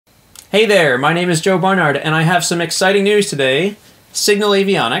Hey there, my name is Joe Barnard, and I have some exciting news today. Signal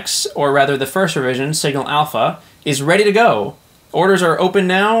Avionics, or rather the first revision, Signal Alpha, is ready to go. Orders are open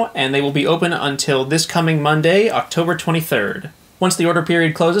now, and they will be open until this coming Monday, October 23rd. Once the order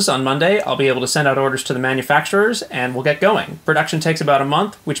period closes on Monday, I'll be able to send out orders to the manufacturers, and we'll get going. Production takes about a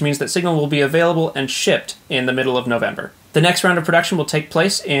month, which means that Signal will be available and shipped in the middle of November. The next round of production will take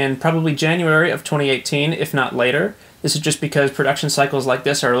place in probably January of 2018, if not later. This is just because production cycles like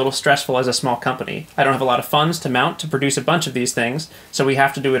this are a little stressful as a small company. I don't have a lot of funds to mount to produce a bunch of these things, so we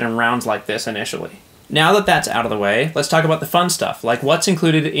have to do it in rounds like this initially. Now that that's out of the way, let's talk about the fun stuff, like what's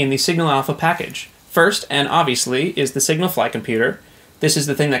included in the Signal Alpha package. First, and obviously, is the Signal flight computer. This is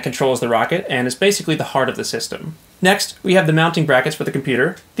the thing that controls the rocket and is basically the heart of the system. Next, we have the mounting brackets for the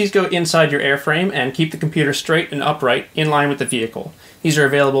computer. These go inside your airframe and keep the computer straight and upright in line with the vehicle. These are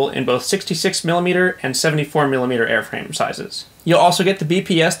available in both 66mm and 74mm airframe sizes. You'll also get the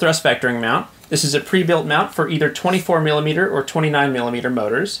BPS thrust vectoring mount. This is a pre-built mount for either 24mm or 29mm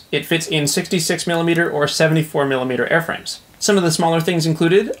motors. It fits in 66mm or 74mm airframes. Some of the smaller things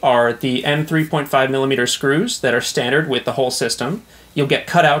included are the M3.5mm screws that are standard with the whole system. You'll get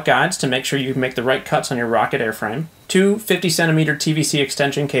cutout guides to make sure you make the right cuts on your rocket airframe. Two 50cm TVC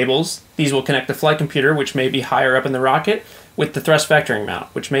extension cables. These will connect the flight computer, which may be higher up in the rocket, with the thrust vectoring mount,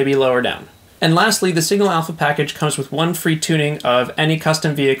 which may be lower down. And lastly, the Signal Alpha package comes with one free tuning of any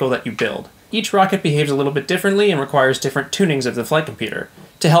custom vehicle that you build. Each rocket behaves a little bit differently and requires different tunings of the flight computer.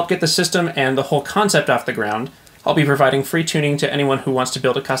 To help get the system and the whole concept off the ground, I'll be providing free tuning to anyone who wants to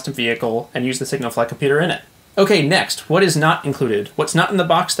build a custom vehicle and use the Signal flight computer in it. Okay, next, what is not included? What's not in the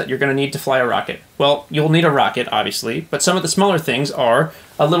box that you're going to need to fly a rocket? Well, you'll need a rocket, obviously, but some of the smaller things are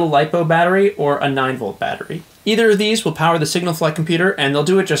a little LiPo battery or a 9-volt battery. Either of these will power the Signal flight computer, and they'll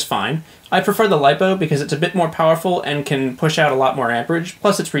do it just fine. I prefer the LiPo because it's a bit more powerful and can push out a lot more amperage,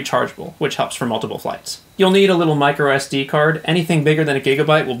 plus it's rechargeable, which helps for multiple flights. You'll need a little micro SD card. Anything bigger than a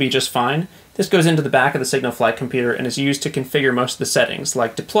gigabyte will be just fine. This goes into the back of the Signal flight computer and is used to configure most of the settings,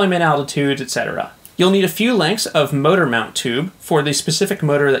 like deployment altitudes, etc. You'll need a few lengths of motor mount tube for the specific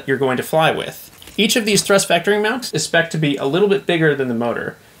motor that you're going to fly with. Each of these thrust vectoring mounts is spec'd to be a little bit bigger than the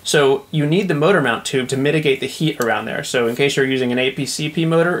motor. So you need the motor mount tube to mitigate the heat around there. So in case you're using an APCP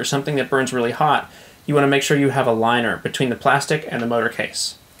motor or something that burns really hot, you want to make sure you have a liner between the plastic and the motor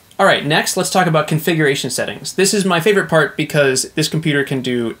case. Alright, next let's talk about configuration settings. This is my favorite part because this computer can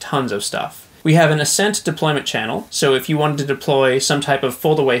do tons of stuff. We have an Ascent deployment channel, so if you wanted to deploy some type of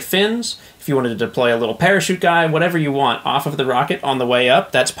fold-away fins, if you wanted to deploy a little parachute guy, whatever you want off of the rocket on the way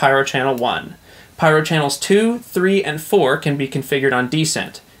up, that's Pyro Channel 1. Pyro Channels 2, 3, and 4 can be configured on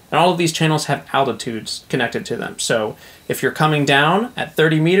descent, and all of these channels have altitudes connected to them. So if you're coming down at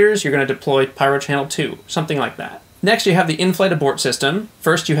 30 meters, you're going to deploy Pyro Channel 2, something like that. Next, you have the in-flight abort system.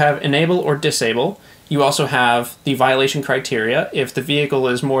 First, you have enable or disable. You also have the violation criteria. If the vehicle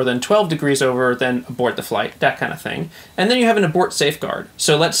is more than 12 degrees over, then abort the flight, that kind of thing. And then you have an abort safeguard.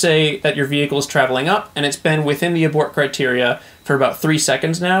 So let's say that your vehicle is traveling up and it's been within the abort criteria for about 3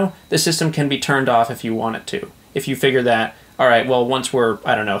 seconds now. The system can be turned off if you want it to. If you figure that, all right, well, once we're,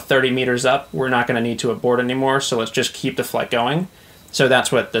 30 meters up, we're not going to need to abort anymore, so let's just keep the flight going. So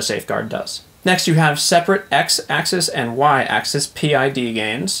that's what the safeguard does. Next, you have separate X-axis and Y-axis PID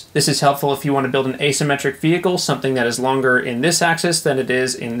gains. This is helpful if you want to build an asymmetric vehicle, something that is longer in this axis than it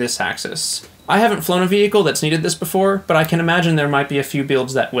is in this axis. I haven't flown a vehicle that's needed this before, but I can imagine there might be a few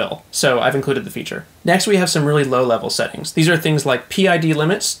builds that will, so I've included the feature. Next, we have some really low-level settings. These are things like PID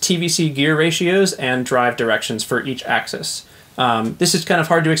limits, TVC gear ratios, and drive directions for each axis. This is kind of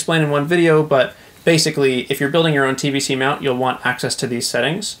hard to explain in one video, but basically, if you're building your own TVC mount, you'll want access to these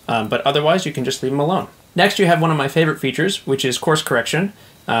settings, but otherwise you can just leave them alone. Next, you have one of my favorite features, which is course correction.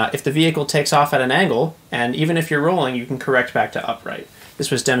 If the vehicle takes off at an angle, and even if you're rolling, you can correct back to upright. This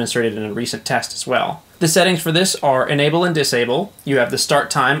was demonstrated in a recent test as well. The settings for this are enable and disable. You have the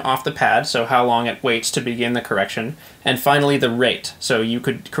start time off the pad, so how long it waits to begin the correction. And finally, the rate. So you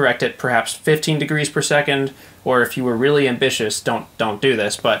could correct it perhaps 15 degrees per second, or if you were really ambitious, don't do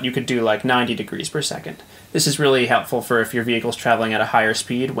this, but you could do like 90 degrees per second. This is really helpful for if your vehicle's traveling at a higher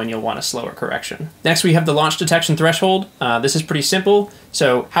speed when you'll want a slower correction. Next, we have the launch detection threshold. This is pretty simple.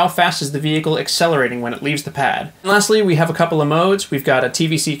 So how fast is the vehicle accelerating when it leaves the pad? And lastly, we have a couple of modes. We've got a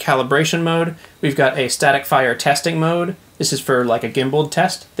TVC calibration mode. We've got a static fire testing mode. This is for like a gimbal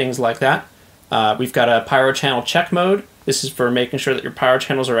test, things like that. We've got a pyro channel check mode. This is for making sure that your pyro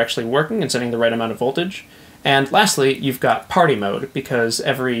channels are actually working and sending the right amount of voltage. And lastly, you've got party mode, because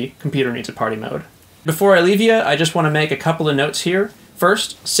every computer needs a party mode. Before I leave you, I just want to make a couple of notes here.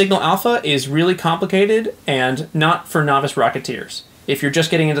 First, Signal Alpha is really complicated and not for novice rocketeers. If you're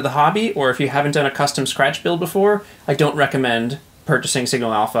just getting into the hobby, or if you haven't done a custom Scratch build before, I don't recommend purchasing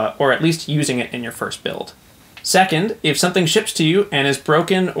Signal Alpha, or at least using it in your first build. Second, if something ships to you and is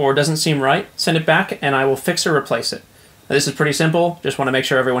broken or doesn't seem right, send it back and I will fix or replace it. Now, this is pretty simple, just want to make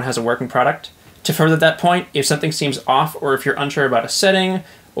sure everyone has a working product. To further that point, if something seems off or if you're unsure about a setting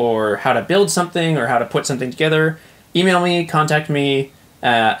or how to build something or how to put something together, email me, contact me,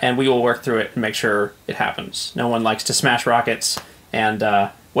 and we will work through it and make sure it happens. No one likes to smash rockets, and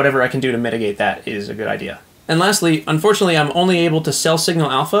whatever I can do to mitigate that is a good idea. And lastly, unfortunately, I'm only able to sell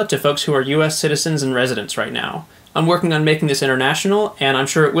Signal Alpha to folks who are US citizens and residents right now. I'm working on making this international, and I'm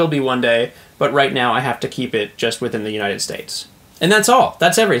sure it will be one day, but right now I have to keep it just within the United States. And that's all.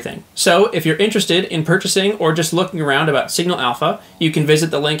 That's everything. So if you're interested in purchasing or just looking around about Signal Alpha, you can visit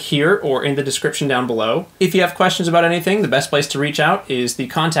the link here or in the description down below. If you have questions about anything, the best place to reach out is the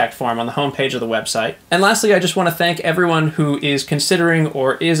contact form on the homepage of the website. And lastly, I just want to thank everyone who is considering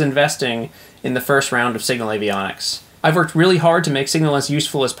or is investing in the first round of Signal Avionics. I've worked really hard to make Signal as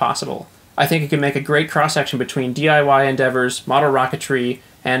useful as possible. I think it can make a great cross-section between DIY endeavors, model rocketry,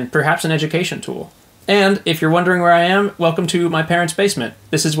 and perhaps an education tool. And if you're wondering where I am, welcome to my parents' basement.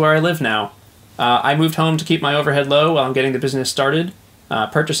 This is where I live now. I moved home to keep my overhead low while I'm getting the business started.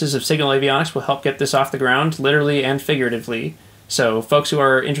 Purchases of Signal Avionics will help get this off the ground, literally and figuratively. So folks who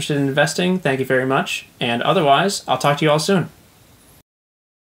are interested in investing, thank you very much. And otherwise, I'll talk to you all soon.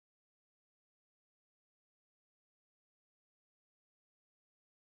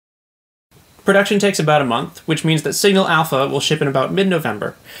 Production takes about a month, which means that Signal Alpha will ship in about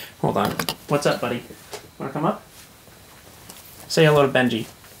mid-November. Hold on. What's up, buddy? Wanna come up? Say hello to Benji.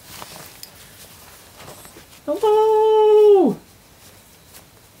 Hello!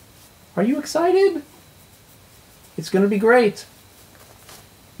 Are you excited? It's gonna be great.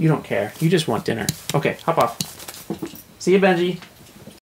 You don't care. You just want dinner. Okay, hop off. See you, Benji.